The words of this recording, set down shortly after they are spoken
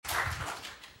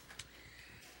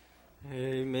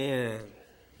Amen.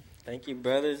 Thank you,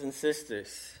 brothers and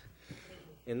sisters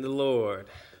in the Lord.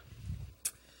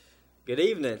 Good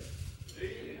evening.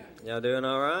 Y'all doing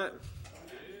all right?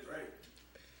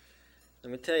 Let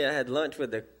me tell you, I had lunch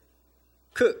with the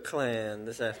Cook clan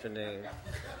this afternoon.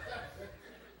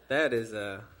 That is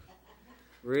a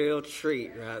real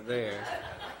treat right there.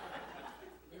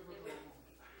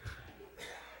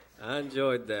 I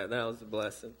enjoyed that. That was a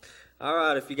blessing. All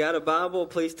right, if you got a Bible,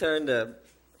 please turn to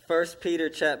 1 Peter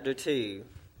chapter 2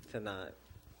 tonight.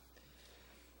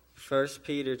 1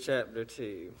 Peter chapter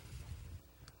 2.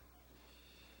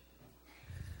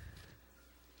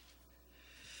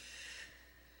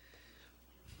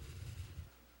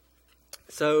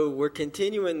 So we're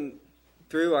continuing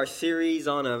through our series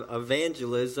on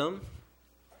evangelism.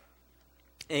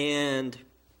 And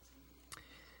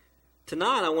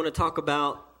tonight I want to talk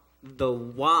about the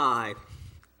why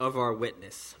of our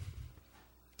witness.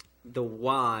 The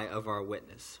why of our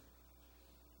witness.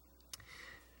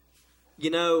 You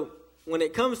know, when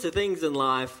it comes to things in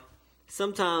life,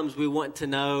 sometimes we want to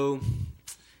know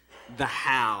the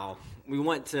how. We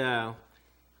want to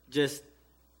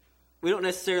we don't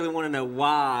necessarily want to know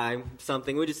why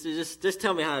something. We just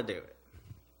tell me how to do it.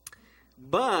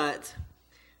 But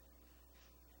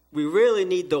we really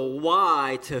need the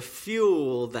why to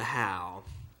fuel the how.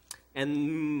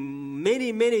 And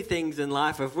many, many things in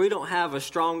life, if we don't have a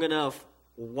strong enough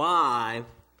why,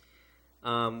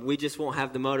 we just won't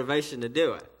have the motivation to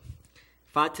do it.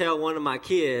 If I tell one of my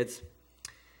kids,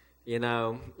 you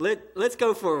know, let's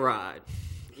go for a ride,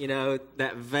 you know,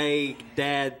 that vague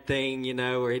dad thing, you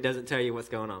know, where he doesn't tell you what's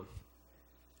going on.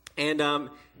 And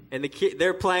the kid,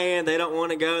 they're playing, they don't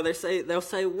want to go. They'll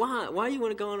say, why you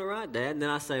want to go on a ride, Dad? And then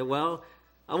I say, well,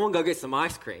 I want to go get some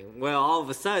ice cream. Well, all of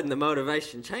a sudden, the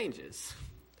motivation changes.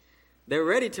 They're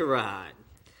ready to ride.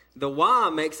 The why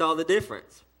makes all the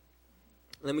difference.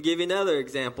 Let me give you another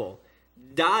example.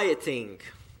 Dieting.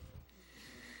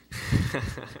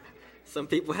 Some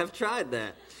people have tried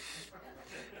that.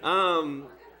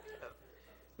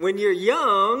 When you're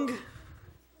young,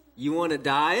 you want to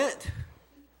diet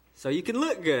so you can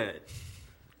look good.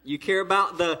 You care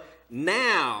about the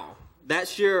now.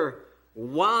 That's your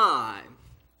why.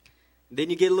 Then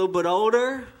you get a little bit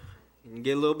older, and you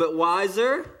get a little bit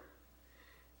wiser,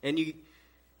 and you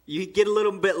get a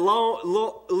little bit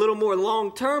little more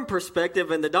long-term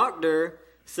perspective, and the doctor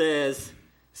says,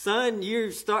 "Son,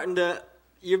 you've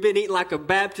been eating like a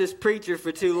Baptist preacher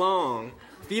for too long.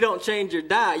 If you don't change your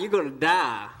diet, you're going to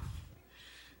die."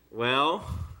 Well,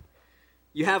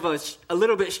 you have a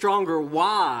little bit stronger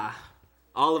why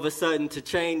all of a sudden to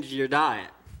change your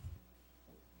diet.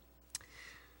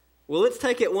 Well, let's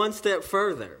take it one step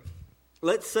further.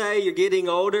 Let's say you're getting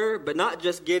older, but not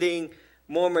just getting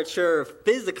more mature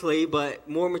physically, but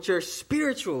more mature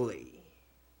spiritually.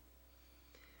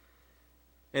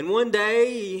 And one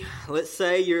day, let's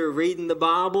say you're reading the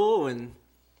Bible and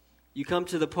you come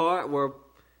to the part where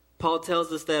Paul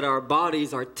tells us that our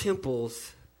bodies are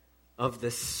temples of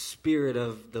the Spirit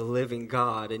of the living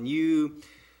God. And you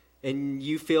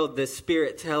feel the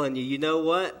Spirit telling you, you know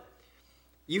what?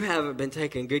 You haven't been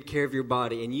taking good care of your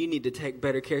body, and you need to take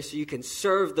better care so you can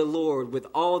serve the Lord with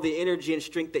all the energy and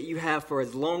strength that you have for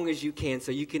as long as you can,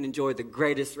 so you can enjoy the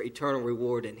greatest eternal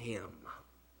reward in Him.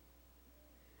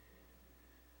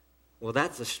 Well,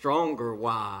 that's a stronger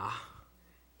why.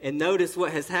 And notice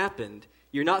what has happened.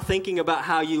 You're not thinking about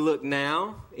how you look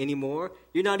now anymore.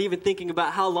 You're not even thinking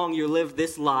about how long you live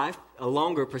this life, a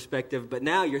longer perspective, but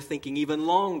now you're thinking even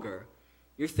longer.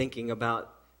 You're thinking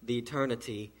about the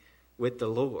eternity with the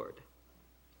Lord.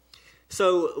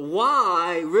 So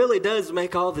why really does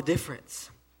make all the difference.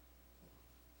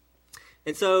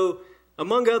 And so,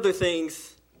 among other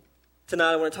things,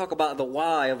 tonight I want to talk about the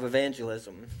why of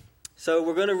evangelism. So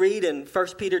we're going to read in 1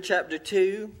 Peter chapter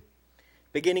 2,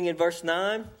 beginning in verse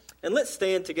 9. And let's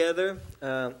stand together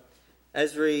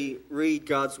as we read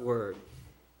God's word.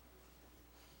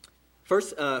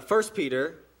 First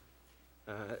Peter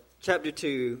chapter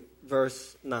 2,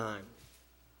 verse 9.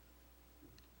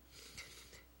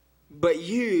 But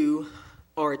you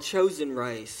are a chosen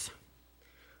race,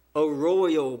 a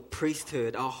royal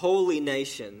priesthood, a holy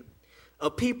nation, a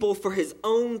people for His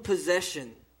own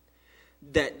possession,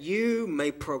 that you may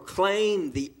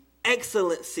proclaim the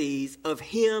excellencies of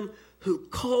Him who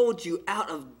called you out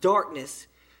of darkness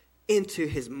into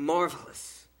His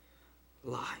marvelous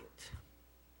light.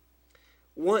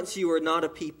 Once you were not a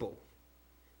people,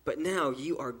 but now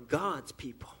you are God's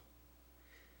people.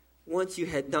 Once you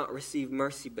had not received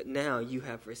mercy, but now you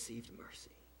have received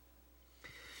mercy.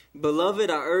 Beloved,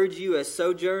 I urge you as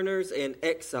sojourners and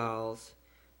exiles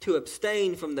to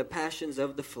abstain from the passions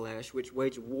of the flesh, which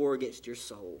wage war against your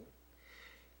soul.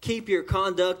 Keep your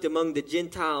conduct among the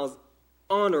Gentiles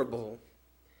honorable,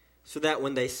 so that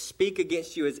when they speak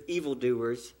against you as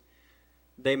evildoers,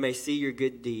 they may see your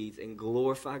good deeds and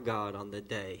glorify God on the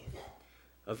day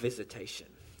of visitation.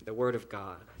 The word of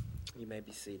God. You may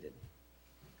be seated.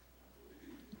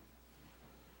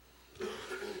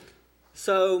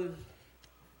 So,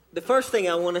 the first thing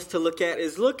I want us to look at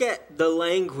is look at the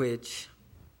language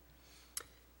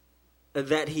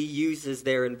that he uses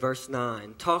there in verse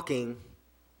 9, talking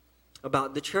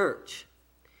about the church.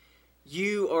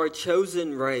 You are a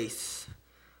chosen race,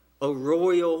 a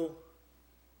royal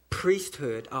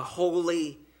priesthood, a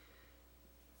holy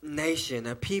nation,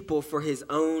 a people for his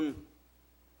own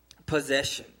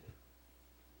possession.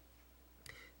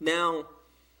 Now,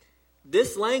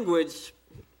 this language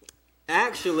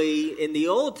actually in the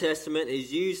Old Testament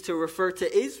is used to refer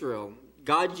to Israel.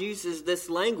 God uses this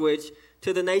language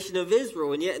to the nation of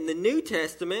Israel, and yet in the New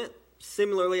Testament,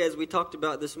 similarly as we talked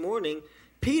about this morning,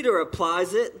 Peter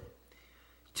applies it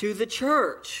to the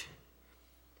church.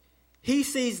 He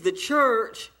sees the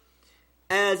church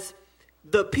as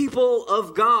the people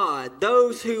of God,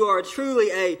 those who are truly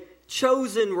a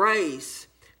chosen race,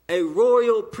 a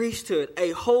royal priesthood,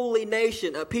 a holy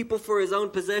nation, a people for his own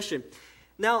possession.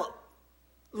 Now,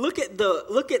 look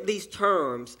at these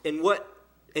terms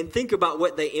and think about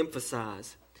what they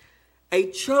emphasize. A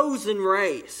chosen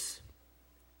race.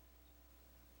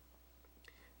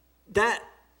 That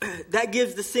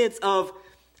gives the sense of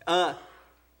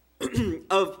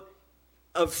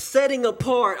setting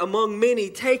apart among many,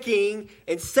 taking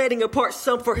and setting apart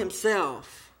some for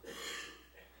himself.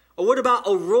 Or what about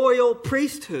a royal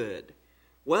priesthood?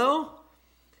 Well,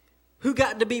 who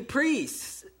got to be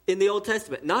priests in the Old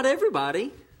Testament? Not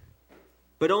everybody,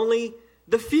 but only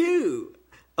the few.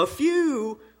 A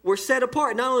few were set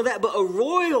apart. Not only that, but a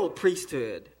royal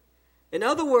priesthood. In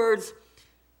other words,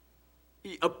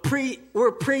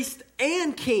 we're priests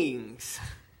and kings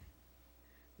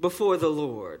before the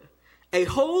Lord. A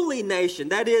holy nation,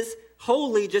 that is,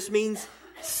 holy just means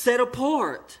set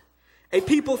apart. A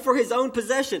people for his own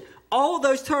possession. All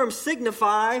those terms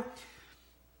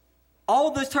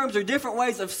are different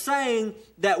ways of saying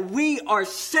that we are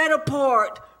set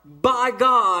apart by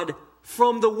God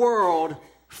from the world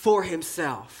for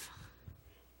himself.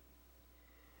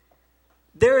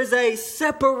 There is a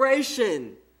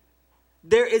separation.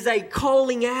 There is a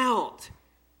calling out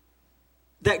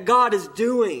that God is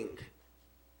doing.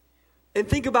 And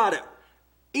think about it.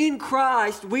 In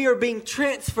Christ, we are being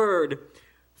transferred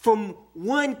from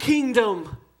one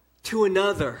kingdom to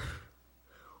another,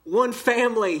 one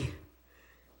family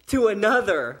to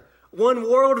another, one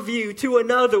worldview to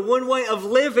another, one way of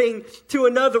living to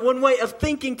another, one way of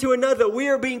thinking to another. We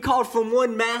are being called from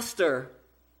one master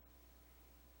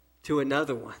to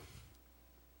another one,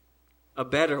 a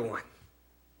better one.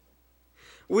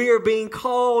 We are being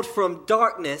called from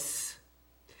darkness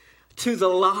to the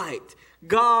light.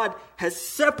 God has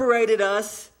separated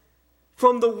us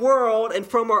from the world and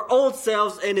from our old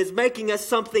selves and is making us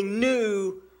something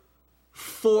new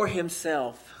for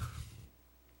himself.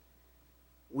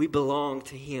 We belong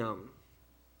to him.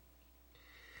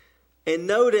 And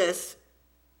notice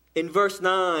in verse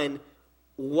 9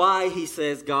 why he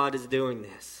says God is doing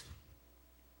this.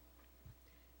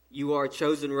 You are a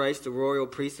chosen race, a royal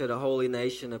priesthood, a holy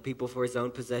nation, a people for his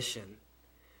own possession,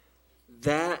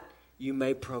 that you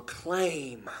may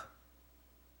proclaim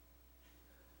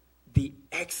the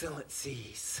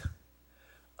excellencies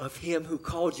of him who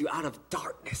called you out of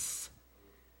darkness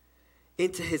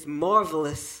into his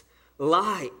marvelous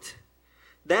light.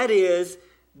 That is,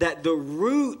 that the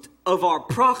root of our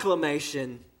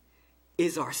proclamation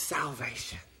is our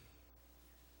salvation.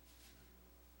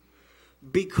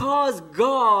 Because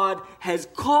God has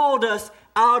called us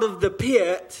out of the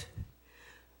pit,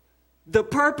 the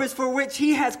purpose for which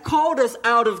he has called us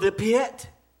out of the pit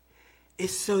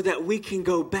is so that we can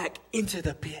go back into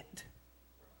the pit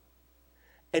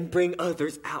and bring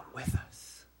others out with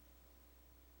us.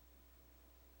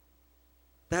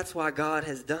 That's why God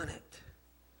has done it.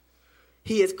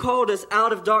 He has called us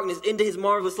out of darkness into his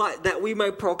marvelous light that we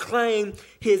may proclaim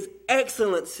his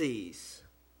excellencies.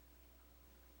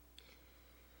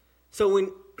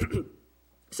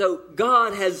 So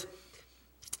God has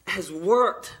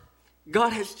worked.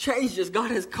 God has changed us.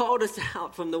 God has called us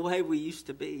out from the way we used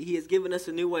to be. He has given us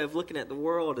a new way of looking at the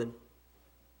world. And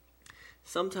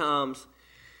sometimes,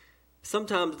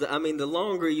 the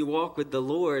longer you walk with the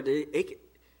Lord,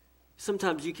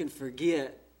 sometimes you can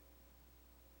forget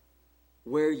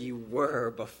where you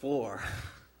were before.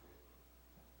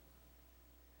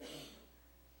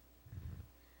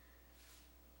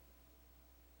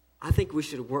 I think we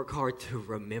should work hard to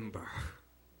remember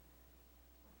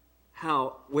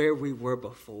where we were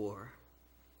before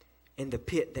and the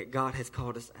pit that God has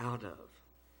called us out of.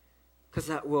 Because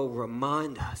that will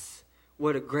remind us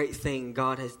what a great thing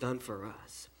God has done for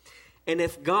us. And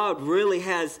if God really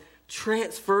has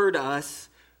transferred us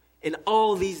in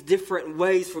all these different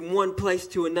ways from one place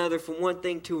to another, from one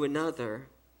thing to another,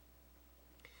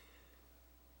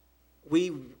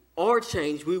 we are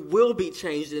changed, we will be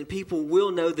changed, and people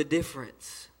will know the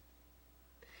difference.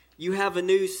 You have a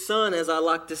new sun, as I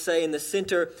like to say, in the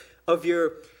center of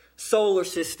your solar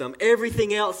system.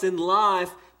 Everything else in life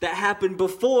that happened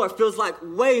before feels like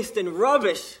waste and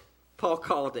rubbish, Paul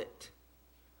called it.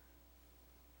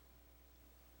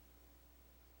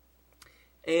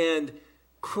 And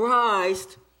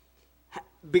Christ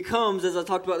becomes, as I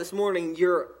talked about this morning,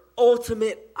 your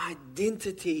ultimate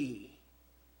identity.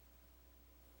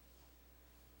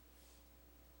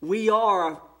 We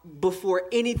are, before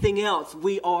anything else,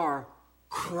 we are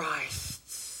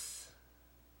Christ's.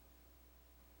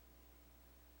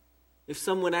 If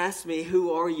someone asks me,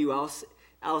 who are you?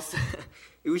 I'll say,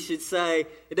 we should say,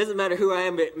 it doesn't matter who I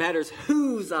am, it matters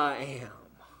whose I am.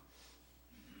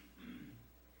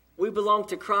 We belong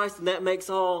to Christ, and that makes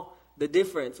all the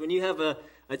difference. When you have a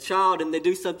child and they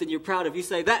do something you're proud of, you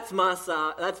say, that's my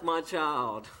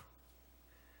child.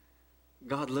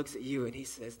 God looks at you and he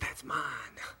says, that's mine.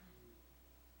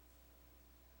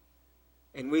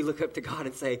 And we look up to God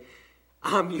and say,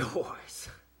 I'm yours.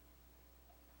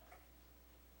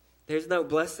 There's no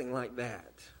blessing like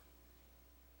that.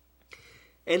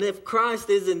 And if Christ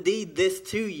is indeed this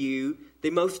to you, the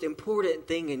most important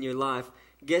thing in your life,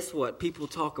 guess what? People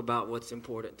talk about what's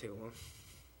important to them.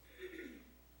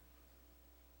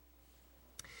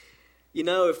 You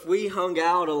know, if we hung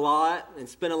out a lot and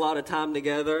spent a lot of time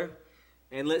together,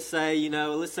 and let's say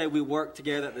we work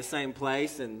together at the same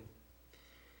place, and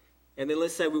then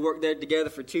let's say we worked there together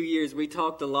for 2 years, we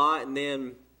talked a lot, and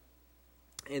then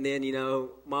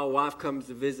my wife comes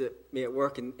to visit me at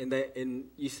work, and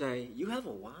you say, you have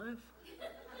a wife?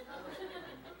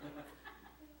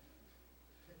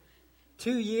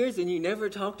 2 years and you never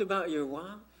talked about your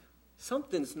wife?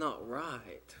 Something's not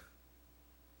right.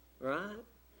 Right?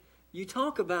 You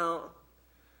talk about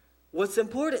what's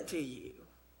important to you.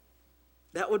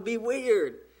 That would be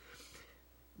weird.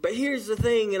 But here's the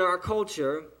thing in our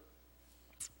culture,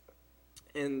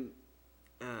 and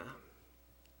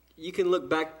you can look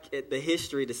back at the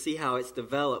history to see how it's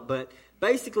developed, but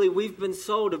basically we've been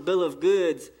sold a bill of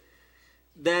goods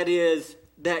that is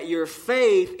that your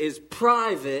faith is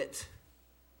private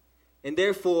and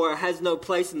therefore has no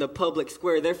place in the public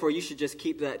square. Therefore, you should just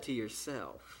keep that to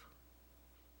yourself.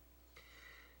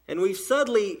 And we've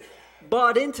subtly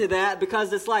bought into that because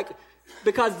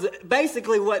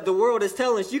basically what the world is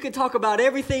telling us, you can talk about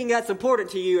everything that's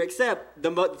important to you except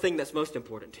the thing that's most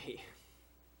important to you.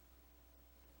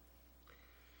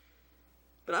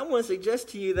 But I want to suggest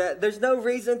to you that there's no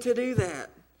reason to do that.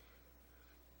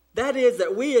 That is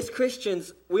that we as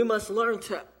Christians, we must learn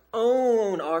to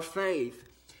own our faith.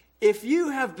 If you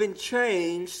have been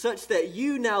changed such that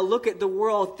you now look at the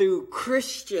world through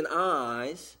Christian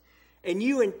eyes, and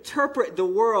you interpret the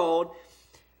world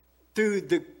through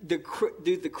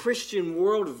the Christian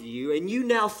worldview, and you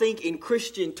now think in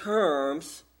Christian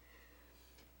terms,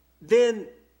 then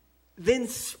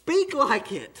speak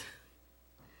like it.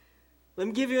 Let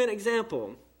me give you an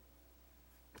example.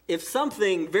 If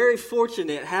something very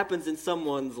fortunate happens in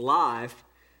someone's life,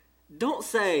 don't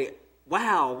say,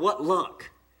 wow, what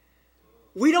luck.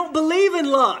 We don't believe in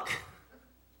luck.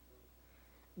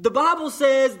 The Bible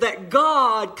says that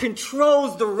God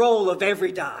controls the roll of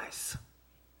every dice.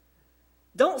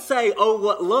 Don't say, oh,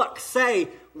 what luck. Say,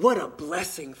 what a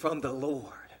blessing from the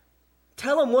Lord.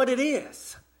 Tell them what it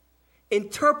is.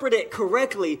 Interpret it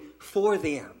correctly for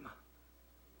them.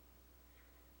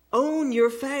 Own your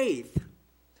faith.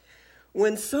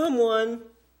 When someone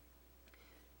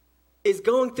is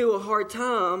going through a hard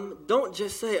time, don't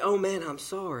just say, oh man, I'm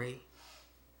sorry.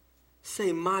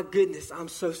 Say, my goodness, I'm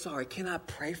so sorry. Can I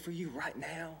pray for you right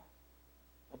now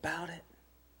about it?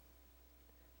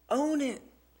 Own it.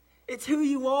 It's who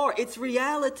you are. It's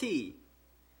reality.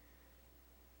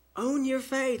 Own your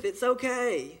faith. It's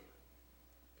okay.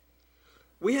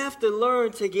 We have to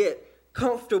learn to get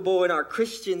comfortable in our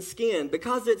Christian skin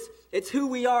because it's who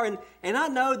we are. And I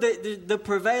know that the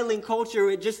prevailing culture,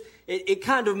 it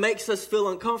kind of makes us feel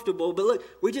uncomfortable. But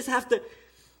look, we just have to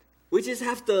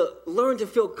learn to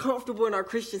feel comfortable in our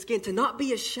Christian skin, to not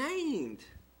be ashamed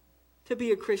to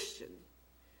be a Christian.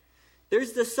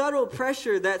 There's the subtle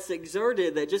pressure that's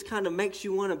exerted that just kind of makes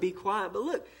you want to be quiet. But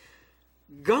look,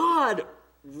 God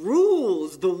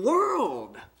rules the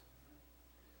world.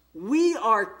 We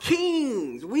are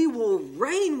kings. We will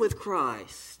reign with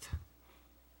Christ.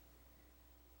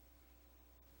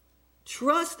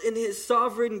 Trust in his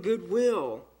sovereign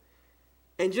goodwill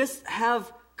and just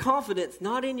have confidence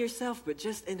not in yourself but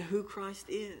just in who Christ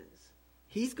is.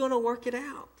 He's going to work it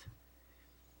out.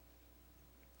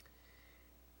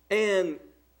 And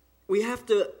we have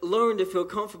to learn to feel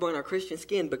comfortable in our Christian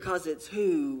skin because it's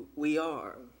who we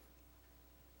are.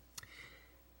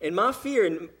 And my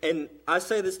fear, and I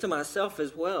say this to myself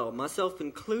as well, myself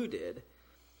included,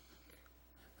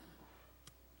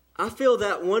 I feel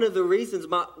that one of the reasons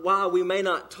why we may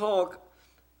not talk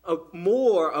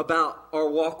more about our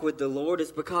walk with the Lord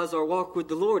is because our walk with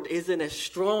the Lord isn't as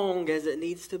strong as it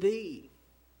needs to be.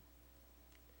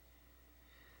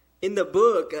 In the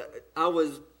book, I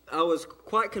was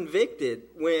quite convicted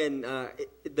when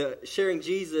sharing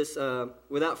Jesus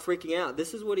without freaking out.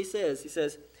 This is what he says. He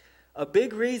says, a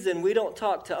big reason we don't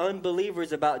talk to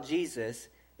unbelievers about Jesus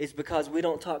is because we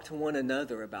don't talk to one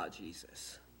another about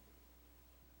Jesus.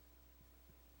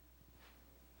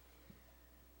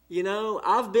 You know,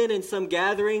 I've been in some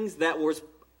gatherings that was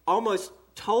almost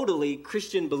totally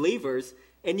Christian believers,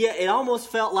 and yet it almost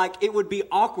felt like it would be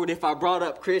awkward if I brought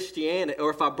up Christianity or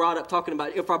if I brought up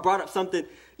something,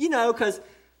 you know, because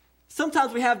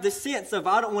sometimes we have this sense of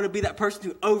I don't want to be that person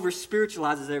who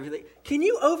over-spiritualizes everything. Can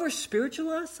you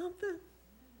over-spiritualize something?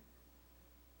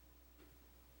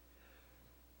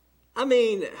 I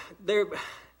mean,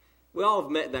 we all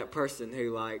have met that person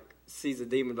who, like, sees a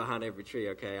demon behind every tree,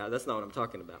 okay? That's not what I'm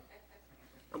talking about.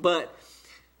 But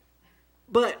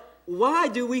why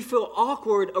do we feel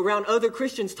awkward around other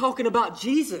Christians talking about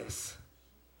Jesus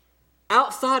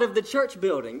outside of the church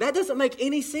building? That doesn't make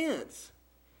any sense.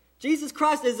 Jesus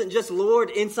Christ isn't just Lord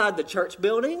inside the church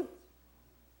building.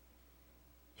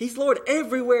 He's Lord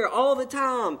everywhere, all the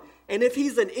time. And if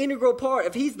he's an integral part,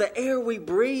 if he's the air we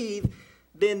breathe,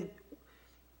 then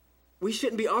we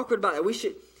shouldn't be awkward about it.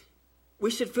 We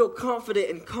should feel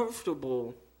confident and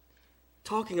comfortable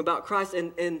talking about Christ.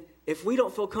 And if we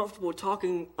don't feel comfortable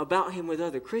talking about him with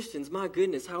other Christians, my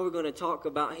goodness, how are we going to talk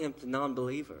about him to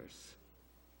non-believers?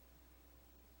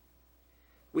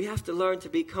 We have to learn to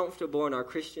be comfortable in our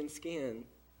Christian skin.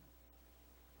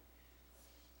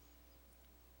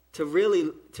 To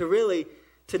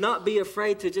not be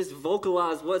afraid to just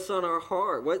vocalize what's on our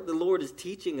heart, what the Lord is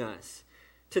teaching us.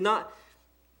 To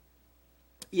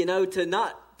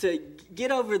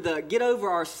get over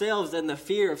ourselves and the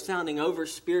fear of sounding over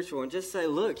spiritual and just say,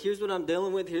 look, here's what I'm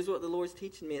dealing with. Here's what the Lord's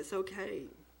teaching me. It's okay.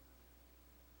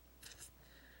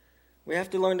 We have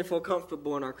to learn to feel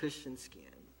comfortable in our Christian skin.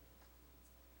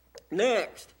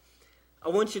 Next, I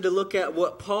want you to look at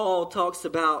what Paul talks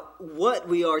about what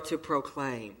we are to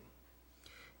proclaim.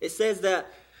 It says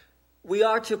that we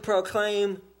are to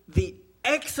proclaim the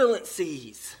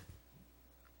excellencies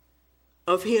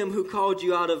of him who called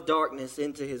you out of darkness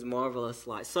into his marvelous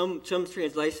light. Some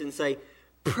translations say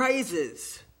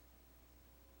praises.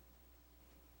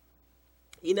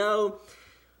 You know,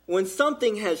 when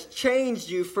something has changed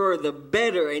you for the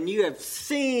better and you have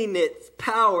seen its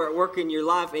power at work in your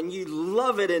life and you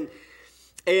love it and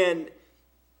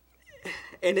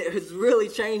it has really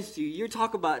changed you, you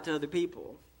talk about it to other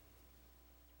people.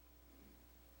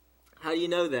 How do you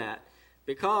know that?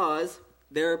 Because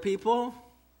there are people...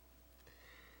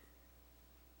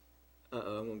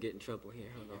 Uh-oh, I'm going to get in trouble here.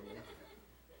 Hold on a minute.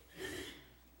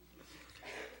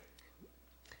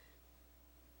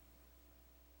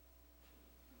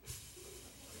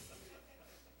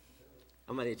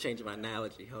 I'm going to change my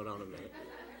analogy. Hold on a minute.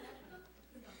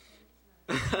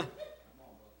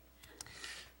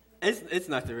 It's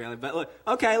nothing really, but look.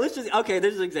 Okay,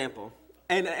 there's an example.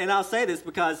 And I'll say this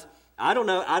because I don't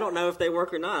know if they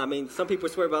work or not. I mean, some people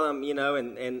swear by them, you know,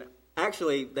 and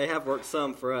actually, they have worked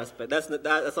some for us, but that's what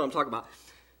I'm talking about.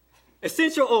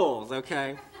 Essential oils,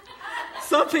 okay?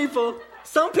 Some people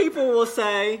will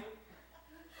say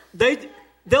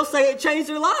they'll say it changed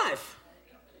their life.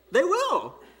 They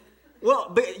will.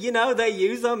 Well, but you know, they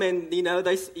use them, and they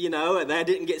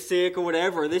didn't get sick or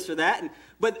whatever, or this or that.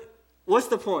 But what's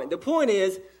the point? The point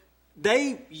is,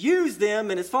 they use them,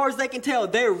 and as far as they can tell,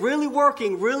 they're really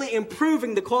working, really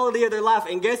improving the quality of their life.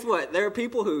 And guess what? There are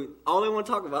people who all they want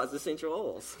to talk about is essential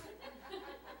oils.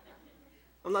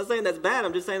 I'm not saying that's bad.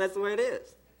 I'm just saying that's the way it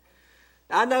is.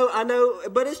 I know,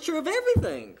 but it's true of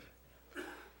everything.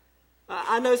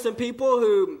 I know some people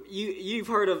who you've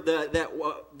heard of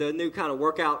the new kind of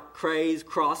workout craze,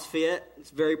 CrossFit. It's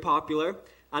very popular.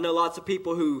 I know lots of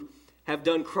people who have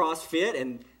done CrossFit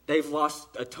and they've lost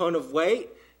a ton of weight.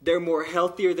 They're more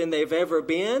healthier than they've ever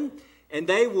been, and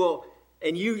they will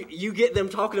and you get them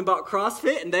talking about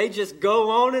CrossFit, and they just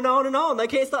go on and on and on. They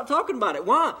can't stop talking about it.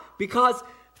 Why? Because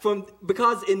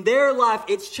in their life,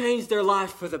 it's changed their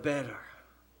life for the better.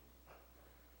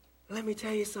 Let me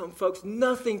tell you something, folks.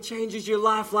 Nothing changes your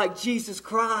life like Jesus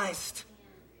Christ.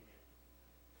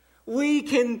 We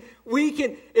can,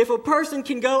 if a person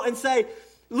can go and say,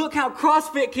 look how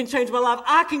CrossFit can change my life,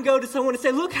 I can go to someone and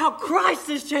say, look how Christ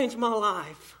has changed my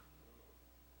life.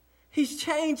 He's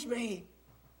changed me.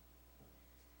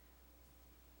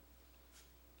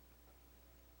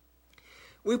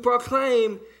 We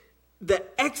proclaim the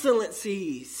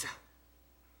excellencies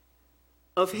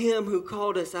of Him who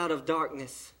called us out of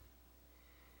darkness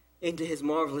into His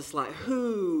marvelous light.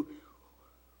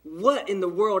 What in the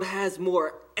world has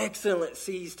more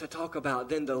excellencies to talk about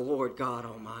than the Lord God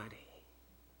Almighty?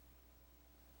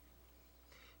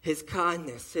 His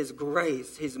kindness, His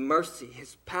grace, His mercy,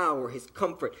 His power, His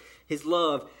comfort, His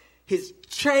love, His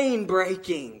chain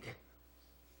breaking,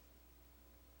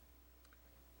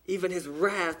 even His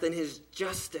wrath and His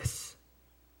justice.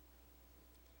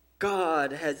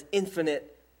 God has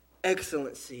infinite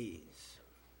excellencies.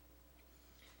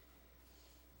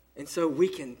 And so we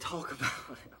can talk about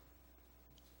Him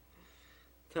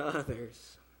to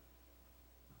others.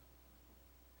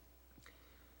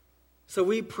 So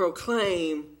we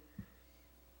proclaim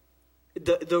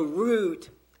the root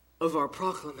of our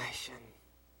proclamation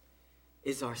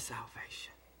is our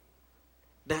salvation.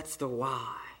 That's the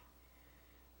why.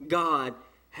 God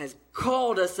has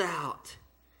called us out,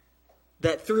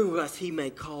 that through us He may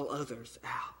call others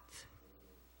out.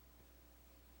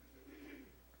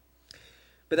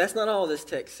 But that's not all this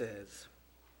text says.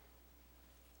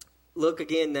 Look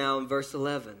again now in verse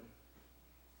 11.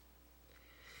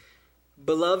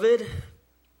 Beloved,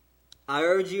 I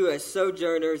urge you as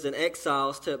sojourners and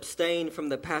exiles to abstain from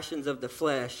the passions of the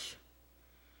flesh,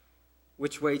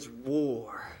 which wage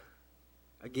war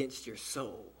against your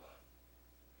soul.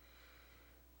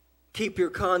 Keep your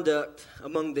conduct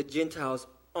among the Gentiles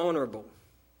honorable,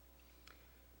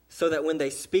 so that when they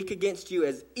speak against you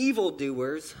as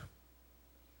evildoers,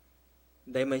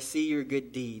 they may see your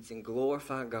good deeds and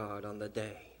glorify God on the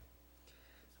day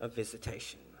of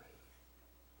visitation.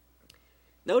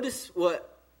 Notice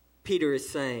what Peter is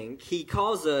saying. He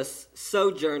calls us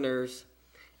sojourners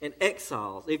and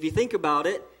exiles. If you think about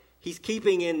it, he's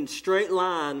keeping in straight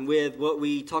line with what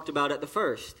we talked about at the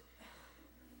first.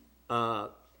 A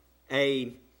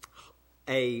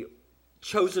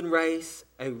chosen race,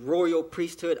 a royal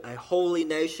priesthood, a holy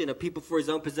nation, a people for His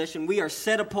own possession. We are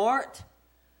set apart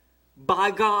by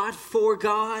God, for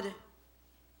God.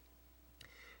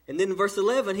 And then in verse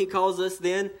 11, he calls us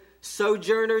then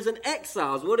sojourners and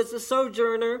exiles. What is a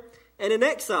sojourner and an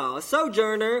exile? A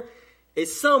sojourner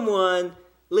is someone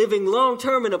living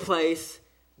long-term in a place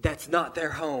that's not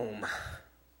their home.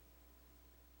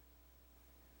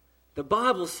 The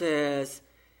Bible says,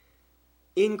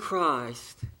 in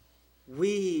Christ,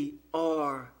 we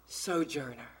are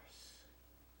sojourners.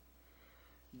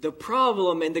 The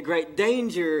problem and the great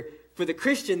danger for the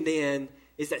Christian then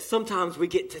is that sometimes we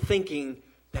get to thinking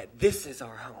that this is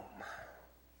our home.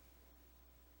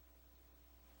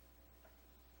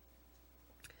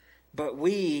 But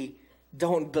we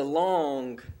don't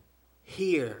belong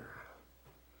here.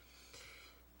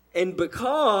 And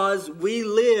because we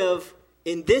live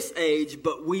in this age,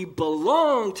 but we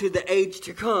belong to the age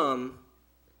to come,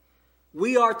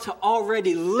 we are to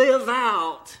already live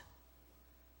out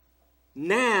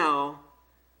now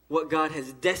what God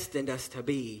has destined us to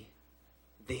be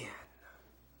then.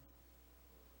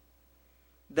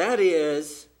 That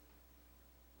is,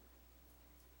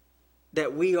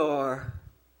 that we are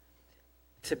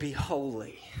to be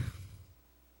holy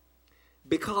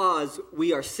because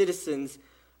we are citizens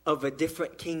of a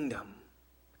different kingdom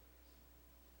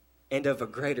and of a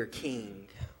greater king.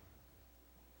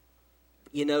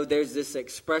 You know, there's this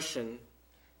expression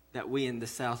that we in the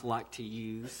South like to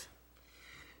use,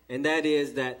 and that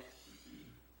is that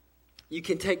you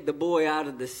can take the boy out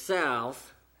of the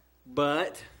South,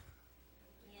 but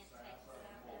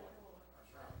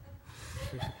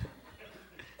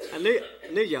I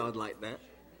knew y'all would like that.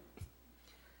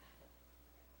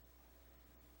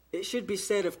 It should be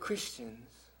said of Christians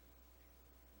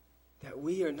that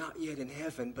we are not yet in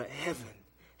heaven, but heaven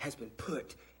has been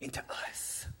put into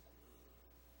us.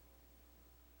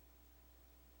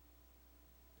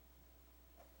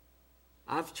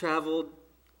 I've traveled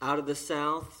out of the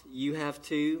South. You have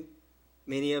too,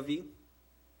 many of you.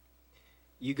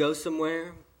 You go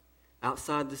somewhere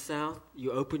outside the South,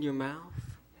 you open your mouth.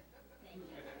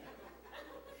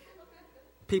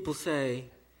 People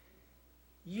say,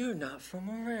 "You're not from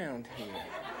around here."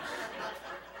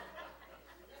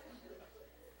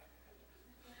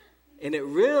 And it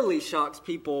really shocks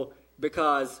people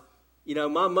because,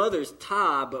 my mother's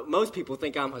Thai, but most people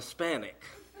think I'm Hispanic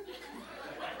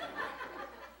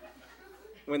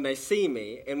when they see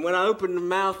me. And when I open the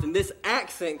mouth and this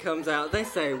accent comes out, they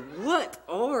say, "What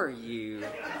are you?"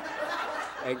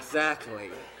 Exactly.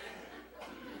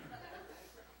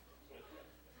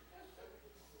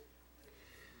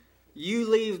 You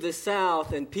leave the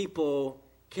South and people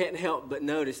can't help but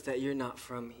notice that you're not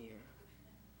from here.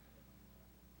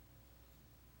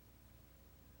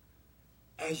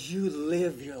 As you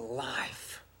live your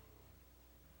life,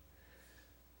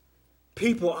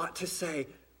 people ought to say,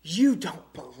 "You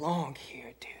don't belong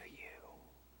here, do you?"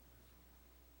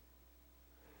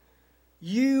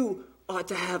 You ought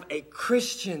to have a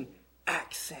Christian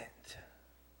accent,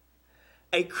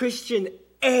 a Christian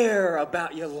air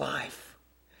about your life,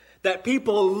 that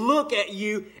people look at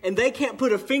you and they can't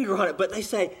put a finger on it, but they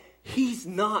say, "He's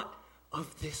not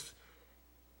of this,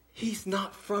 he's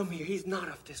not from here, he's not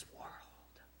of this world."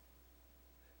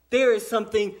 There is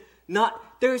something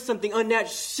unnatural,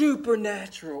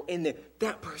 supernatural in there.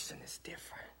 That person is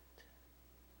different.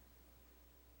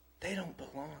 They don't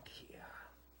belong here.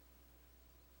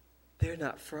 They're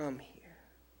not from here.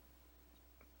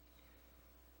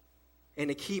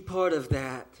 And a key part of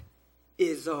that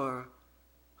is our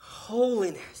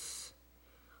holiness.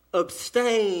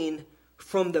 Abstain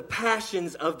from the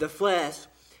passions of the flesh,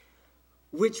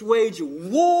 which wage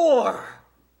war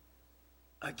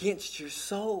against your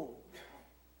soul.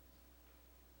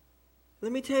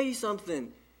 Let me tell you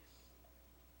something.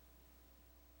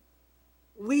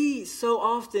 We so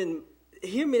often,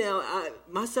 hear me now,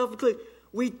 myself included,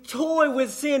 we toy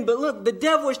with sin, but look, the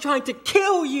devil is trying to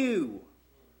kill you.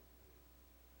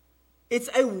 It's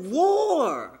a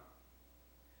war.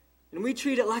 And we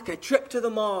treat it like a trip to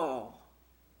the mall.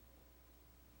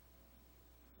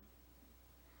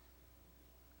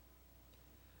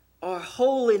 Our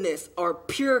holiness, our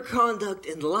pure conduct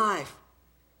in life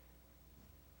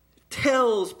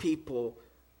tells people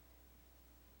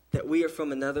that we are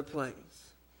from another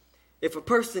place. If a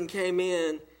person came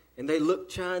in and they looked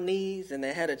Chinese and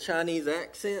they had a Chinese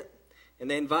accent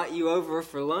and they invite you over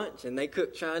for lunch and they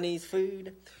cook Chinese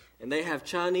food and they have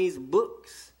Chinese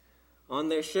books on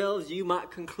their shelves, you might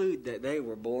conclude that they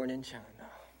were born in China.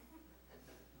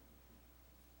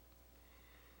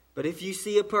 But if you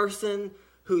see a person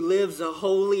who lives a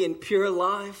holy and pure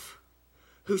life,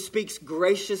 who speaks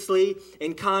graciously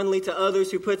and kindly to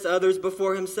others, who puts others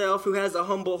before himself, who has a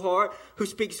humble heart, who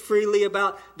speaks freely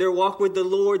about their walk with the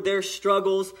Lord, their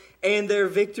struggles and their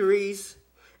victories,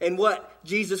 and what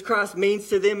Jesus Christ means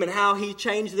to them and how he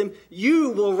changed them, you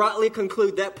will rightly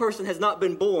conclude that person has not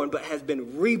been born, but has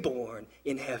been reborn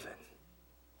in heaven.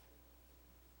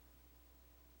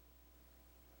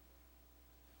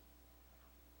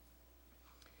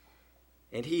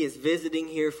 And he is visiting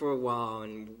here for a while,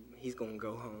 and he's going to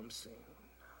go home soon.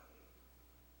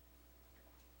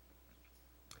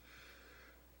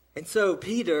 And so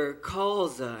Peter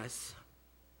calls us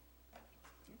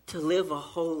to live a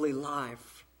holy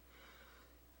life.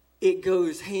 It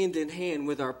goes hand in hand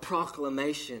with our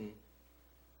proclamation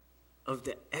of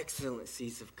the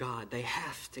excellencies of God. They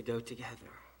have to go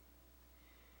together.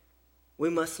 We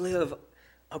must live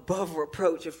above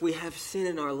reproach. If we have sin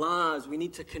in our lives, we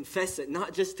need to confess it,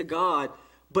 not just to God,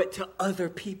 but to other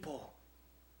people.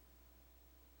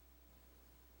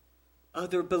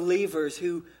 Other believers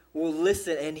who will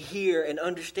listen and hear and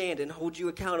understand and hold you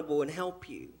accountable and help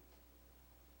you.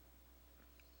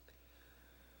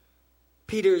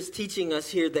 Peter is teaching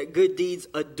us here that good deeds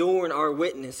adorn our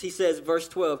witness. He says, verse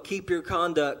 12, "Keep your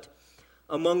conduct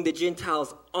among the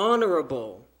Gentiles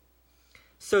honorable,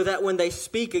 so that when they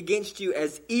speak against you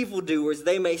as evildoers,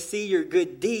 they may see your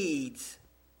good deeds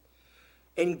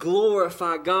and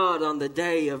glorify God on the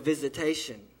day of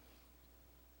visitation."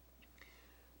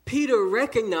 Peter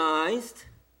recognized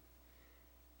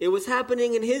it was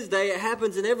happening in his day. It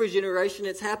happens in every generation.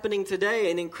 It's happening today,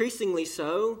 and increasingly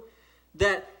so,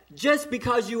 that just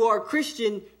because you are a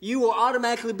Christian, you will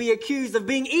automatically be accused of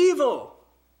being evil.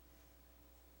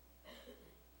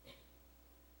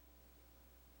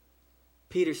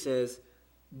 Peter says,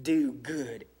 do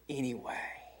good anyway.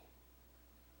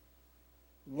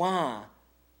 Why?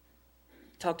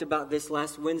 Talked about this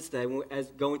last Wednesday as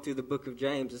going through the book of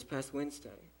James this past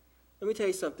Wednesday. Let me tell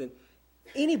you something.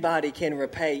 Anybody can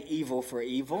repay evil for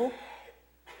evil.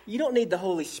 You don't need the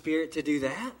Holy Spirit to do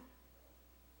that.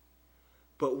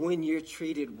 But when you're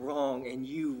treated wrong and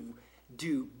you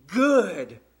do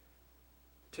good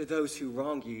to those who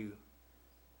wrong you,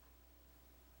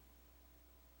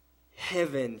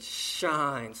 heaven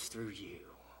shines through you.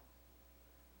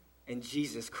 And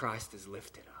Jesus Christ is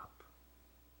lifted up.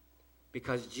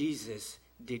 because Jesus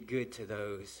did good to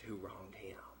those who wronged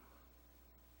him.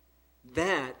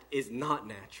 That is not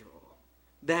natural.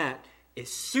 That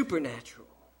is supernatural.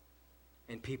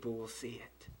 And people will see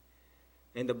it.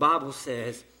 And the Bible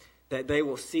says that they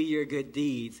will see your good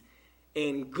deeds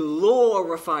and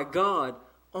glorify God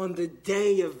on the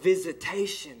day of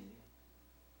visitation.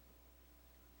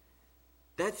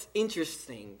 That's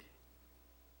interesting.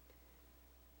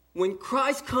 When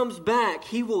Christ comes back,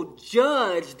 he will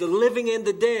judge the living and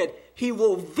the dead. He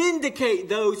will vindicate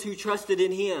those who trusted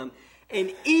in him.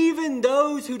 And even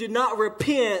those who did not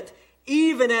repent,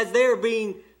 even as they're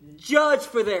being judged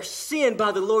for their sin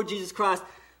by the Lord Jesus Christ,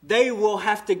 they will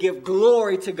have to give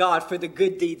glory to God for the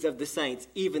good deeds of the saints,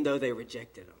 even though they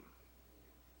rejected him.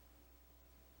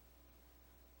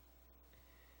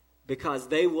 Because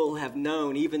they will have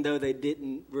known, even though they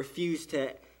didn't refuse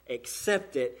to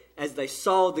accept it, as they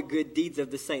saw the good deeds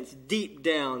of the saints, deep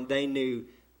down they knew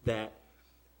that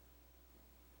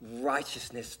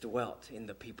righteousness dwelt in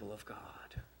the people of God,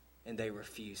 and they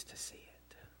refused to see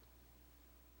it.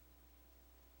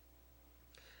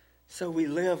 So we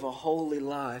live a holy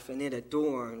life, and it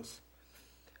adorns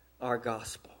our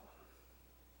gospel.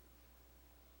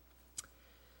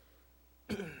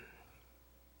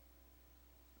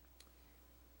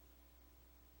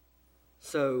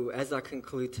 So, as I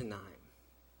conclude tonight,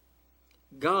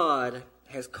 God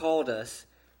has called us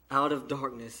out of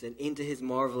darkness and into his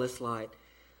marvelous light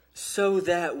so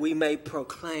that we may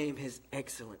proclaim his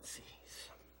excellencies.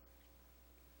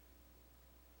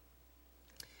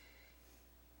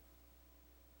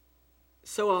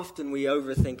 So often we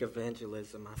overthink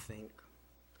evangelism, I think.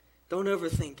 Don't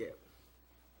overthink it.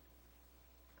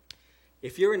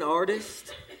 If you're an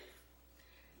artist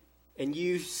and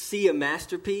you see a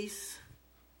masterpiece,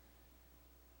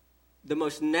 the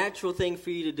most natural thing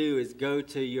for you to do is go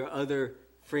to your other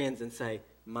friends and say,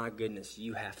 my goodness,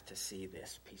 you have to see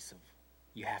this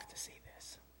you have to see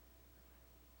this.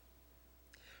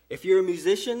 If you're a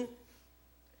musician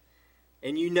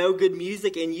and you know good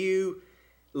music and you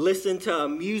listen to a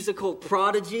musical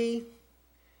prodigy,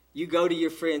 you go to your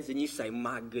friends and you say,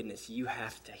 my goodness, you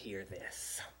have to hear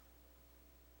this.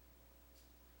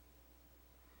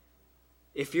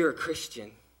 If you're a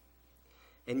Christian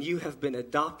and you have been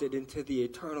adopted into the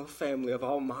eternal family of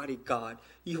Almighty God,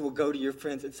 you will go to your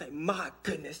friends and say, my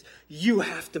goodness, you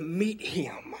have to meet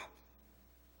him.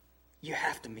 You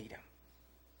have to meet him.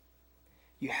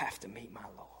 You have to meet my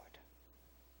Lord,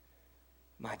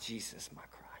 my Jesus, my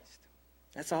Christ.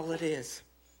 That's all it is.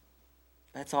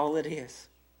 That's all it is.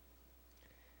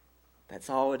 That's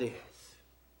all it is.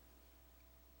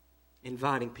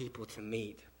 Inviting people to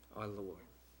meet our Lord.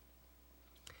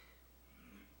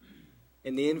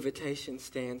 And the invitation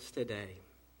stands today.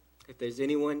 If there's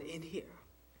anyone in here,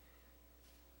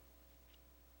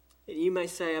 and you may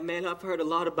say, man, I've heard a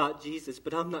lot about Jesus,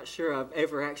 but I'm not sure I've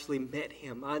ever actually met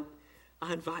him.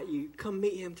 I invite you, come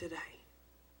meet him today.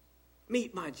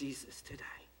 Meet my Jesus today.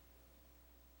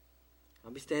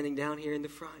 I'll be standing down here in the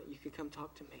front. You can come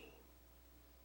talk to me.